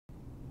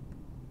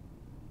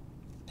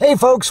Hey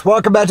folks,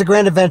 welcome back to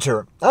Grand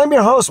Adventure. I'm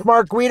your host,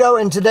 Mark Guido,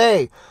 and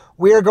today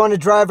we are going to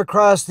drive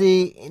across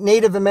the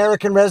Native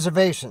American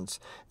reservations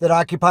that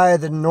occupy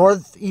the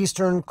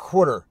northeastern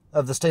quarter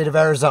of the state of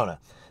Arizona.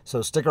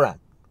 So stick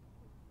around.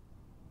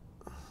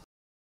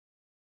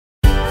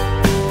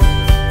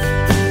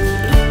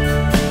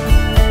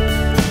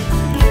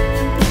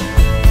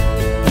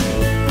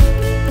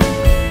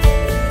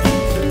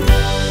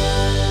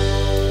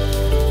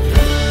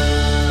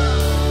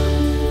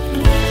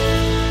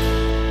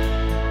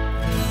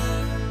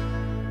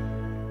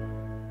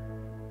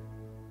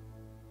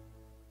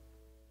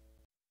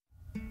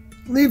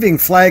 Leaving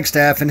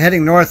Flagstaff and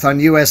heading north on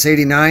US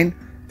 89,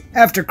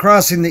 after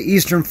crossing the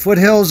eastern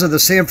foothills of the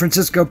San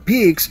Francisco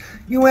Peaks,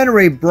 you enter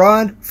a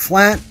broad,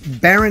 flat,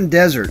 barren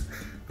desert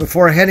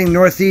before heading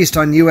northeast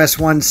on US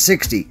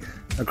 160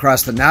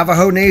 across the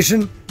Navajo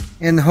Nation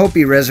and the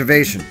Hopi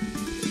Reservation.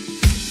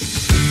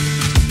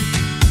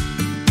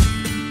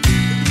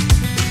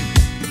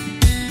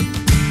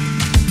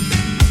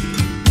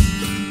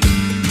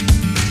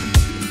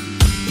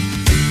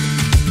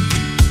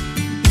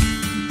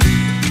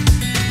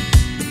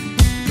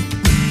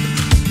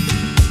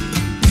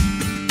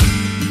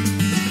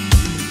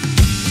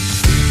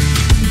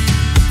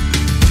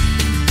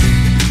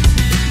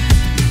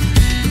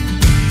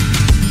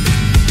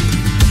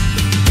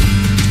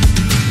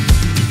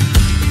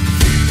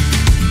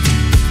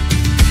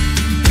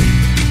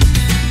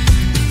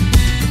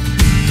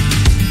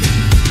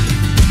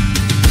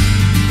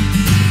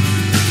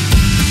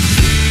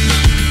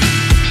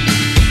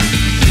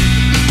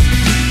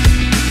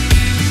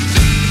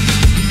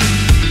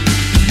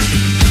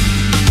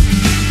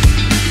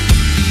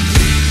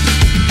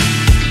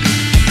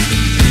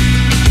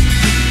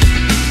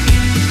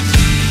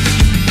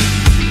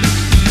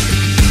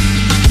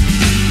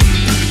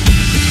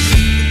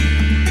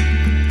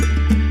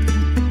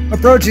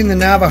 Approaching the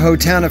Navajo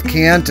town of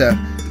Kayenta,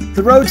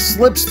 the road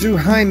slips through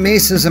high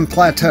mesas and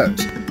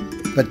plateaus,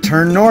 but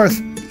turn north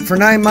for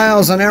 9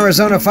 miles on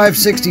Arizona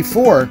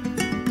 564,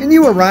 and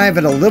you arrive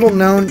at a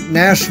little-known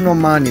national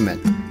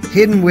monument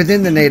hidden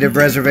within the native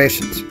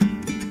reservations.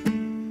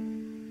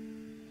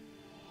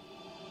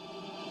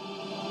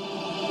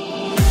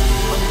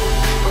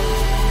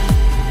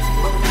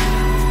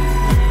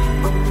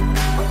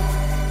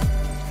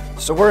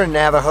 So we're in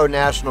Navajo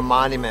National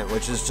Monument,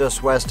 which is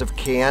just west of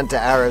Kayenta,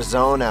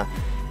 Arizona.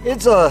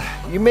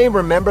 You may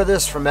remember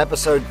this from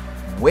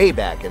way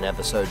back in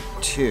episode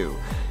 2.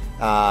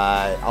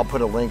 I'll put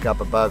a link up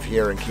above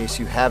here in case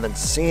you haven't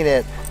seen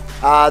it.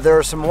 There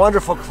are some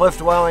wonderful cliff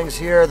dwellings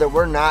here that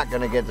we're not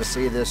going to get to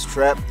see this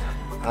trip.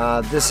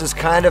 This is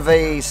kind of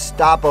a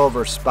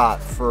stopover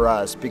spot for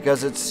us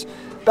because it's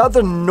about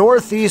the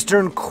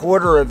northeastern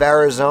quarter of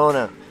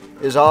Arizona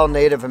is all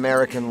Native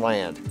American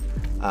land.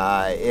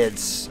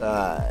 It's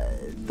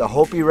the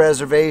Hopi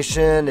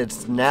Reservation,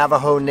 it's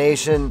Navajo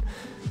Nation,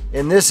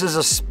 and this is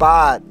a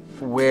spot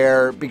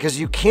where, because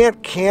you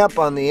can't camp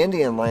on the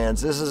Indian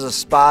lands, this is a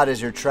spot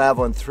as you're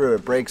traveling through.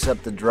 It breaks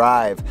up the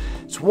drive.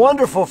 It's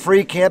wonderful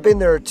free camping.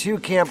 There are 2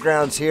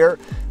 campgrounds here.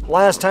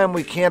 Last time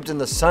we camped in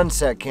the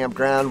Sunset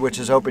Campground, which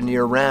is open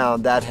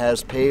year-round. That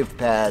has paved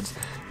pads.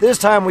 This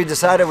time we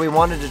decided we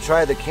wanted to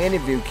try the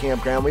Canyon View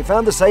Campground. We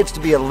found the sites to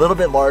be a little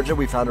bit larger.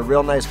 We found a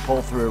real nice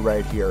pull-through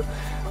right here.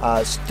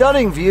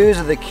 Stunning views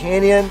of the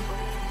canyon,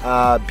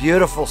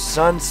 beautiful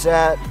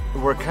sunset.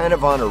 We're kind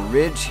of on a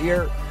ridge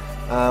here.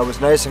 It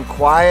was nice and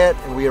quiet,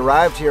 and we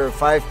arrived here at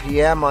 5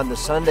 p.m. on the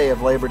Sunday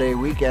of Labor Day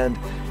weekend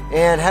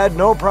and had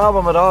no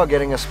problem at all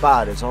getting a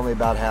spot. It's only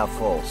about half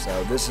full,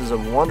 so this is a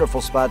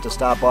wonderful spot to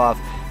stop off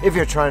if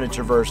you're trying to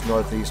traverse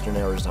northeastern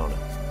Arizona.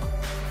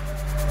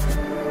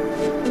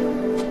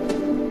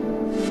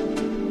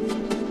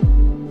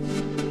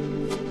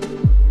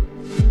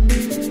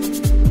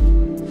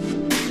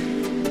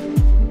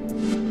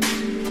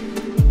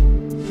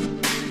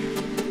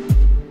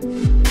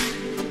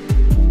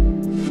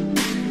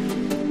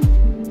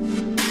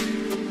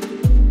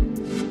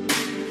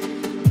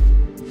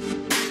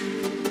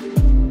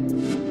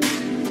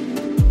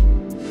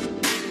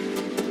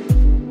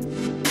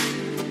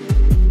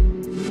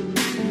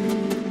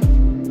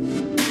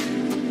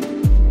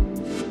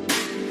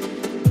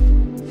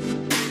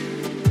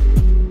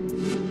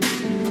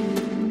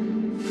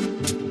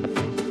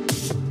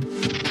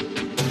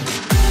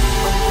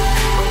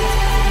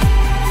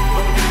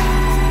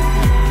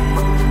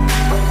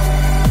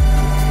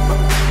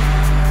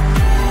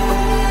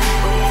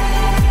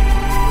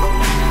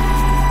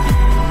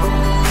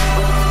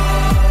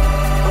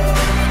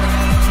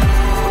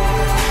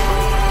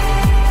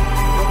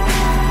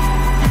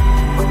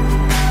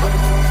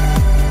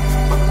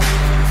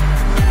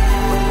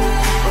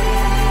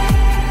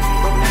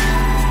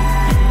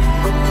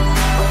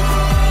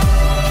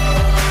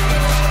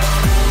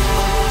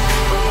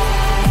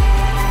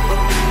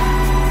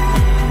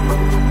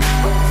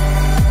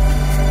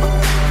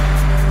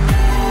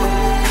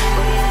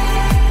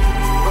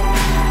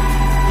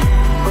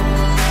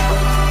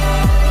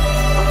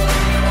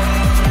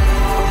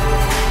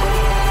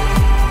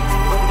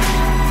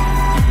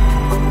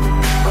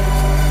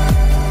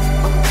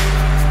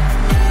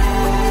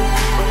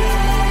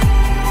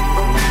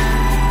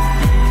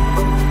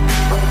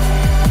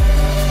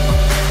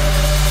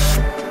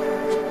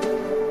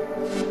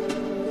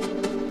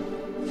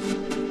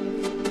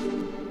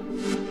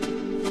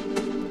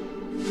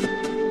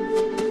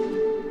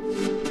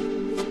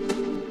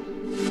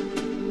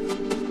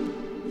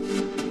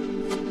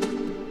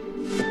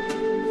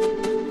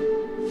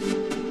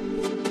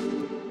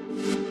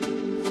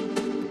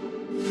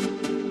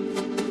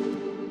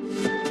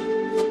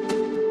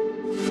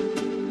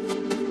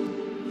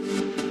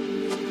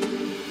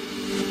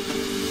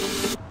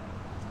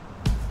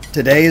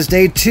 Today is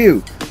day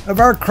 2 of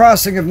our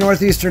crossing of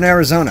northeastern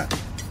Arizona,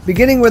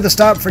 beginning with a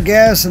stop for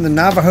gas in the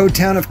Navajo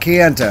town of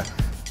Kayenta,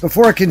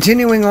 before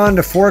continuing on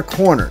to Four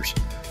Corners,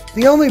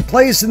 the only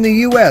place in the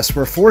U.S.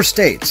 where 4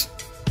 states,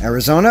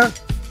 Arizona,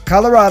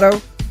 Colorado,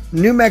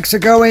 New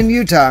Mexico, and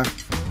Utah,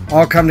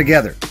 all come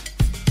together.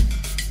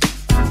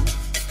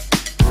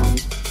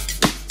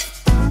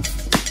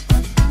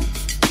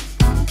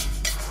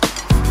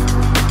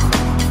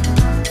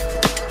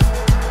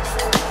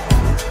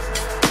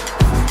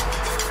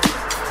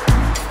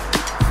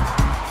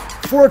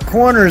 Four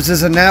Corners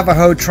is a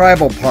Navajo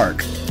tribal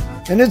park,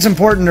 and it's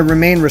important to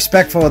remain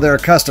respectful of their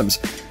customs,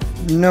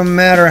 no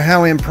matter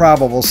how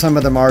improbable some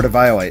of them are to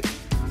violate.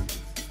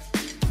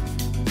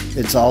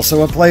 It's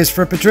also a place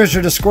for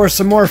Patricia to score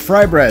some more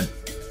fry bread.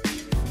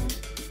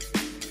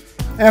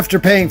 After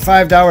paying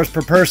 $5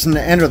 per person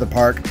to enter the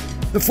park,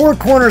 the Four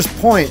Corners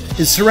Point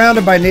is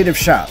surrounded by native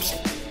shops.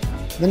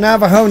 The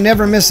Navajo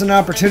never miss an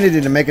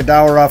opportunity to make a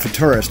dollar off a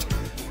tourist,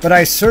 but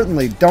I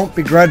certainly don't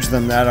begrudge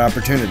them that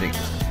opportunity.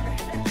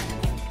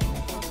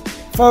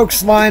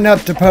 Folks line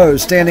up to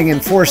pose, standing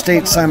in 4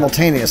 states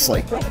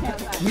simultaneously.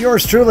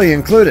 Yours truly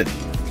included.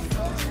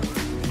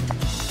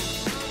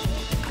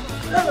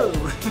 Oh.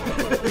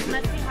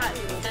 Must be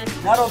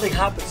hot. Not only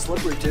hot, but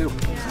slippery too.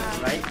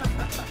 Yeah. Right?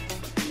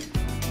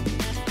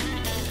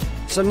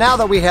 So now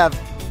that we have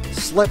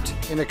slipped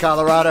into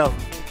Colorado,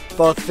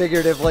 both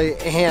figuratively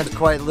and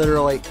quite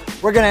literally,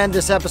 we're going to end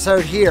this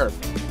episode here.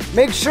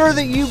 Make sure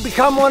that you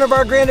become one of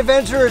our grand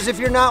adventurers if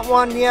you're not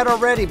one yet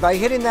already by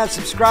hitting that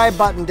subscribe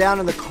button down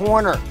in the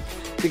corner,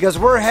 because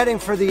we're heading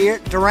for the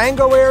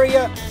Durango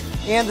area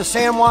and the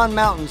San Juan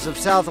Mountains of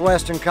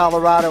southwestern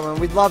Colorado, and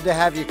we'd love to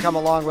have you come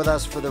along with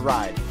us for the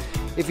ride.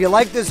 If you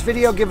like this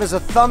video, give us a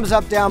thumbs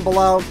up down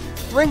below.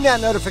 Ring that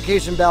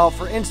notification bell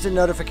for instant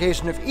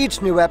notification of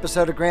each new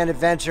episode of Grand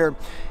Adventure.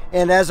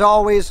 And as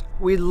always,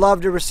 we'd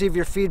love to receive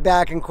your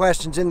feedback and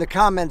questions in the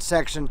comments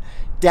section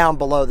down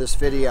below this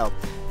video.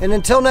 And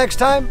until next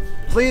time,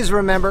 please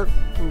remember,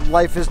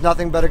 life is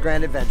nothing but a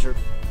grand adventure.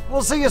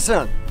 We'll see you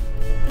soon.